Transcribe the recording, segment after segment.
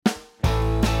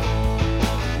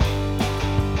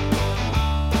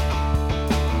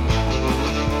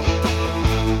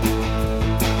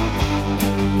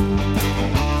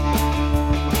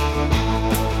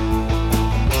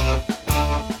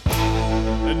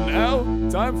Now,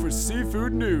 time for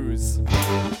seafood news.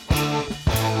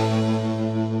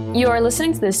 You are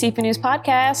listening to the Seafood News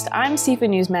Podcast. I'm Seafood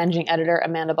News Managing Editor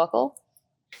Amanda Buckle.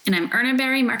 And I'm Urner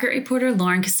Barry market reporter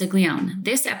Lauren Castiglione.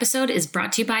 This episode is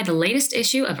brought to you by the latest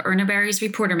issue of Urner Barry's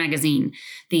Reporter magazine.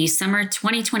 The summer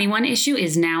 2021 issue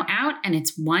is now out, and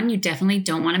it's one you definitely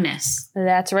don't want to miss.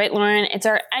 That's right, Lauren. It's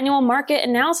our annual market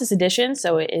analysis edition,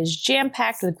 so it is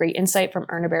jam-packed with great insight from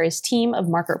Urner Barry's team of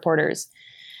market reporters.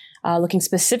 Looking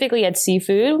specifically at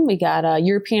seafood, we got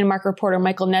European market reporter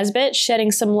Michael Nesbitt shedding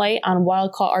some light on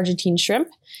wild-caught Argentine shrimp.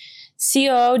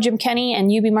 COO Jim Kenny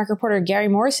and UB market reporter Gary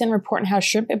Morrison reporting how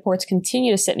shrimp imports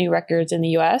continue to set new records in the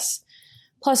U.S.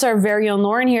 Plus, our very own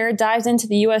Lauren here dives into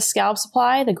the U.S. scallop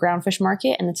supply, the groundfish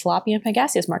market, and the tilapia and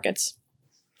pangasius markets.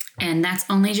 And that's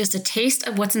only just a taste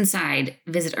of what's inside.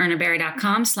 Visit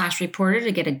urnerbarry.com/reporter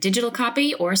to get a digital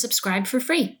copy or subscribe for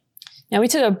free. Now, we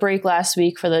took a break last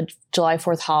week for the July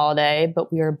 4th holiday,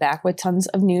 but we are back with tons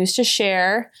of news to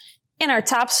share. In our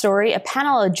top story, a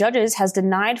panel of judges has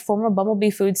denied former Bumblebee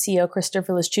Foods CEO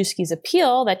Christopher Liszczewski's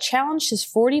appeal that challenged his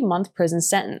 40-month prison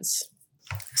sentence.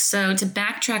 So to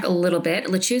backtrack a little bit,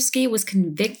 Liszczewski was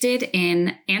convicted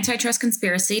in antitrust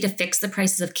conspiracy to fix the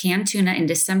prices of canned tuna in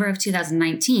December of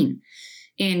 2019.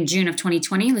 In June of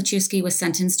 2020, Liszczewski was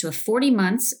sentenced to 40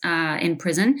 months in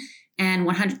prison and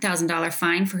 $100,000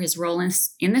 fine for his role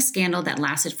in the scandal that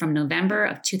lasted from November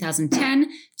of 2010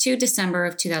 to December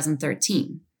of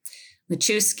 2013.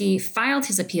 Liszczewski filed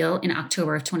his appeal in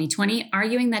October of 2020,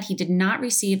 arguing that he did not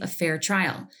receive a fair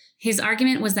trial. His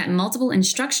argument was that multiple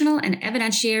instructional and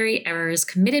evidentiary errors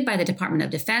committed by the Department of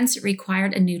Defense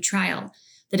required a new trial.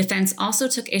 The defense also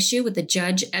took issue with the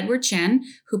judge, Edward Chen,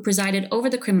 who presided over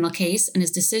the criminal case, and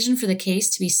his decision for the case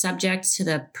to be subject to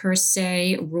the per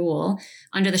se rule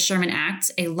under the Sherman Act,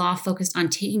 a law focused on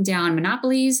taking down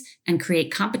monopolies and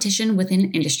create competition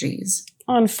within industries.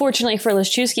 Unfortunately for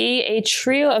Liszczewski, a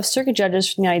trio of circuit judges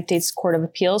from the United States Court of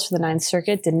Appeals for the Ninth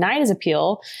Circuit denied his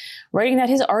appeal, writing that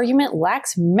his argument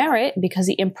lacks merit because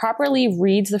he improperly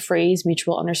reads the phrase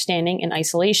mutual understanding in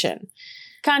isolation.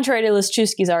 Contrary to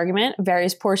Liszczewski's argument,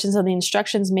 various portions of the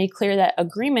instructions made clear that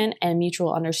agreement and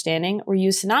mutual understanding were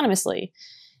used synonymously.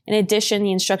 In addition,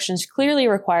 the instructions clearly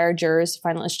required jurors to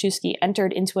find that Liszczewski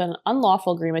entered into an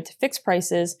unlawful agreement to fix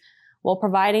prices while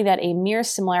providing that a mere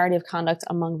similarity of conduct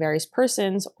among various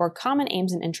persons or common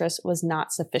aims and interests was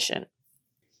not sufficient.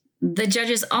 The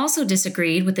judges also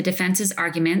disagreed with the defense's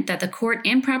argument that the court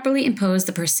improperly imposed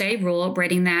the per se rule,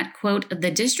 writing that, quote, the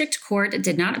district court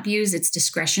did not abuse its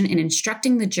discretion in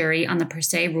instructing the jury on the per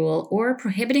se rule or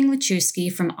prohibiting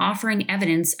Liszczewski from offering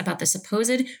evidence about the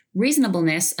supposed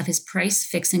reasonableness of his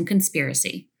price-fixing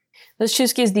conspiracy.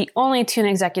 Liszczewski is the only tuna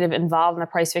executive involved in the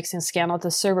price-fixing scandal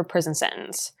to serve a prison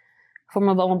sentence.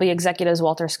 Former Bumblebee executives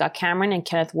Walter Scott Cameron and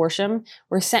Kenneth Worsham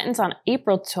were sentenced on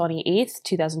April 28,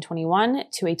 2021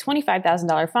 to a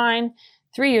 $25,000 fine,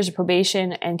 3 years of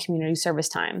probation, and community service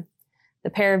time. The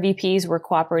pair of VPs were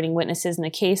cooperating witnesses in the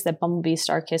case that Bumblebee,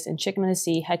 Starkist, and Chicken of the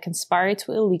Sea had conspired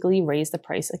to illegally raise the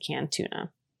price of canned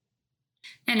tuna.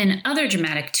 And in other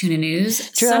dramatic tuna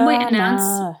news, Subway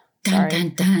announced... Dun,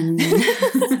 dun, dun.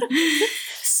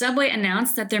 Subway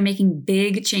announced that they're making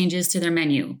big changes to their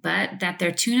menu, but that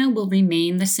their tuna will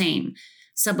remain the same.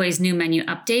 Subway's new menu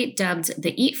update, dubbed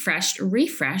the Eat Fresh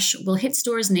Refresh, will hit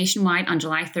stores nationwide on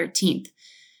July 13th.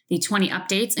 The 20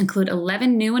 updates include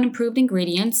 11 new and improved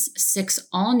ingredients, 6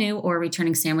 all-new or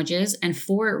returning sandwiches, and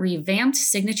 4 revamped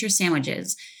signature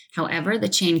sandwiches. However, the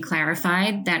chain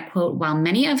clarified that, quote, while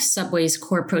many of Subway's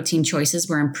core protein choices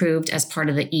were improved as part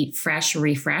of the Eat Fresh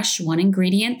Refresh, one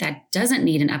ingredient that doesn't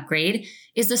need an upgrade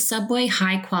is the Subway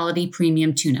high-quality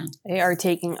premium tuna. They are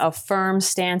taking a firm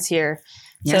stance here.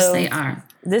 Yes, they are.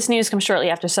 This news comes shortly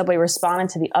after Subway responded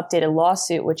to the updated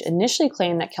lawsuit, which initially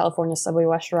claimed that California Subway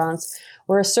restaurants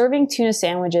were serving tuna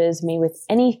sandwiches made with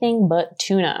anything but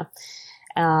tuna.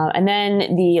 And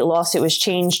then the lawsuit was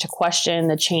changed to question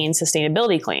the chain's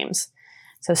sustainability claims.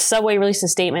 So Subway released a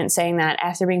statement saying that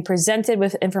after being presented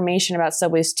with information about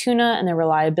Subway's tuna and the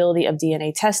reliability of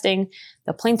DNA testing,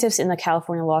 the plaintiffs in the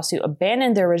California lawsuit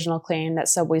abandoned their original claim that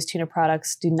Subway's tuna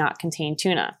products do not contain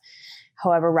tuna.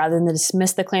 However, rather than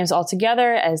dismiss the claims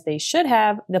altogether, as they should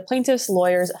have, the plaintiffs'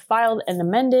 lawyers filed an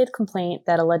amended complaint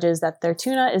that alleges that their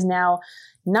tuna is now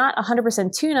not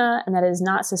 100% tuna and that it is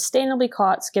not sustainably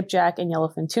caught skipjack and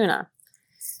yellowfin tuna.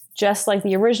 Just like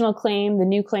the original claim, the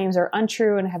new claims are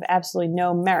untrue and have absolutely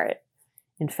no merit.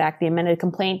 In fact, the amended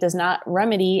complaint does not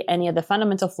remedy any of the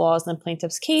fundamental flaws in the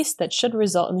plaintiff's case that should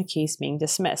result in the case being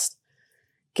dismissed.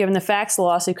 Given the facts, the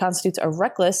lawsuit constitutes a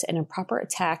reckless and improper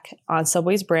attack on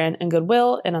Subway's brand and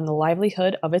goodwill and on the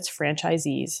livelihood of its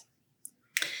franchisees.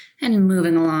 And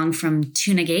moving along from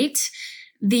Tunagate,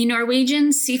 the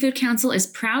Norwegian Seafood Council is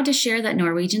proud to share that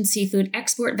Norwegian seafood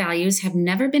export values have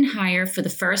never been higher for the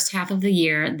first half of the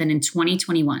year than in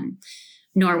 2021.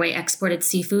 Norway exported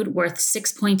seafood worth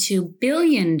 $6.2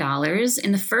 billion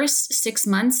in the first 6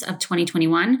 months of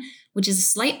 2021, which is a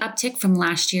slight uptick from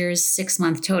last year's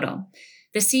 6-month total.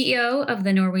 The CEO of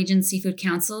the Norwegian Seafood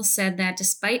Council said that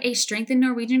despite a strengthened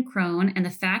Norwegian krone and the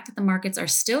fact that the markets are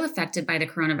still affected by the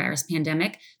coronavirus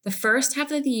pandemic, the first half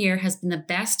of the year has been the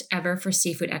best ever for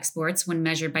seafood exports when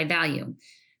measured by value.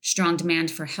 Strong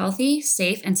demand for healthy,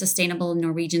 safe, and sustainable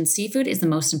Norwegian seafood is the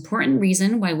most important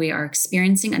reason why we are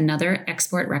experiencing another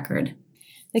export record.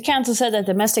 The council said that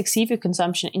domestic seafood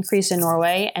consumption increased in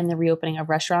Norway and the reopening of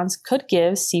restaurants could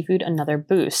give seafood another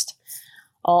boost.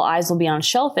 All eyes will be on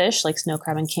shellfish like snow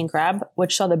crab and king crab,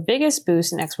 which saw the biggest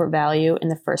boost in export value in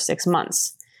the first 6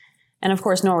 months. And of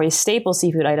course, Norway's staple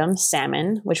seafood item,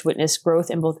 salmon, which witnessed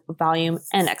growth in both volume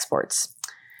and exports.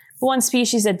 But one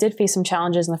species that did face some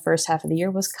challenges in the first half of the year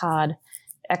was cod.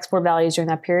 Export values during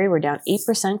that period were down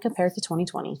 8% compared to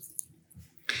 2020.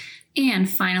 And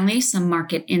finally, some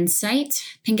market insight.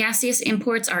 Pangasius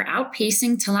imports are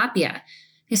outpacing tilapia.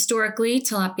 Historically,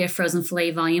 tilapia frozen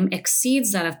fillet volume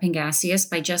exceeds that of Pangasius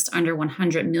by just under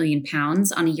 100 million pounds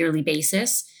on a yearly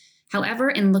basis. However,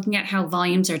 in looking at how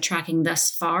volumes are tracking thus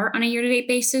far on a year-to-date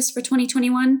basis for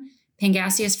 2021,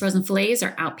 Pangasius frozen fillets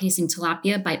are outpacing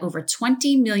tilapia by over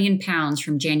 20 million pounds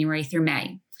from January through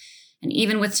May. And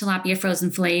even with tilapia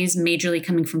frozen fillets majorly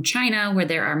coming from China, where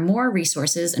there are more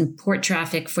resources and port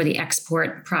traffic for the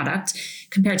export product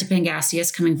compared to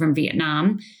Pangasius coming from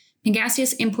Vietnam,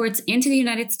 Pangasius imports into the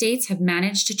United States have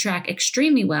managed to track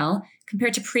extremely well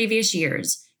compared to previous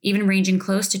years, even ranging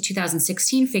close to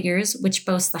 2016 figures, which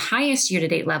boast the highest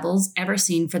year-to-date levels ever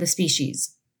seen for the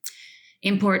species.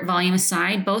 Import volume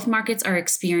aside, both markets are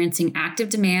experiencing active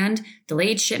demand,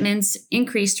 delayed shipments,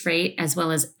 increased freight, as well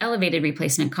as elevated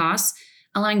replacement costs,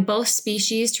 allowing both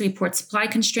species to report supply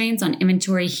constraints on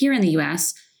inventory here in the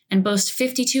U.S. and boast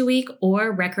 52-week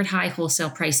or record-high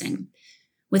wholesale pricing.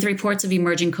 With reports of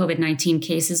emerging COVID-19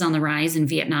 cases on the rise in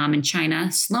Vietnam and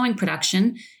China slowing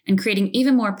production and creating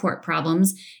even more port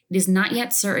problems, it is not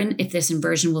yet certain if this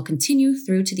inversion will continue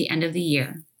through to the end of the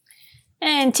year.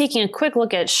 And taking a quick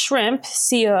look at shrimp,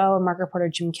 COO and market reporter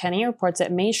Jim Kenney reports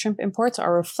that May shrimp imports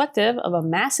are reflective of a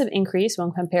massive increase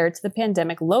when compared to the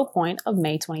pandemic low point of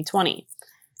May 2020.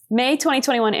 May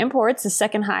 2021 imports, the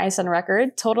second highest on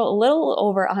record, total a little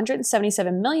over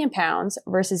 177 million pounds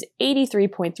versus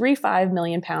 83.35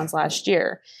 million pounds last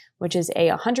year, which is a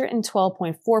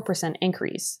 112.4%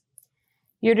 increase.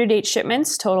 Year-to-date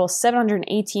shipments total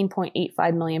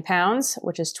 718.85 million pounds,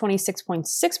 which is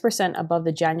 26.6% above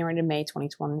the January to May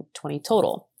 2020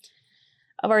 total.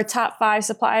 Of our top 5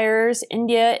 suppliers,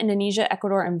 India, Indonesia,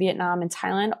 Ecuador, and Vietnam and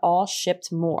Thailand all shipped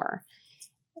more.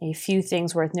 A few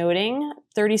things worth noting,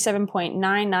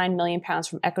 37.99 million pounds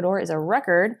from Ecuador is a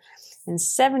record, and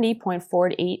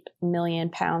 70.48 million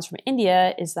pounds from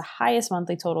India is the highest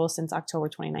monthly total since October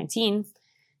 2019.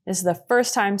 This is the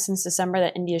first time since December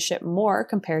that India shipped more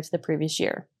compared to the previous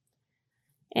year.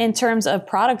 In terms of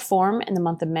product form, in the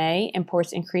month of May,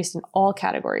 imports increased in all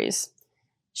categories.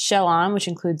 Shell-on, which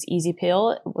includes easy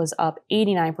peel, was up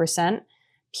 89%,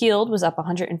 peeled was up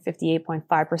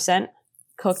 158.5%,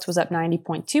 cooked was up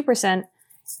 90.2%,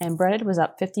 and breaded was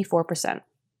up 54%.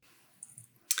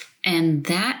 And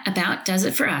that about does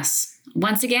it for us.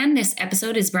 Once again, this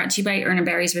episode is brought to you by Urner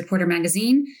Barry's Reporter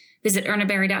Magazine. Visit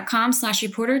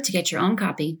urnerbarry.com/reporter to get your own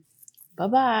copy.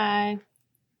 Bye-bye.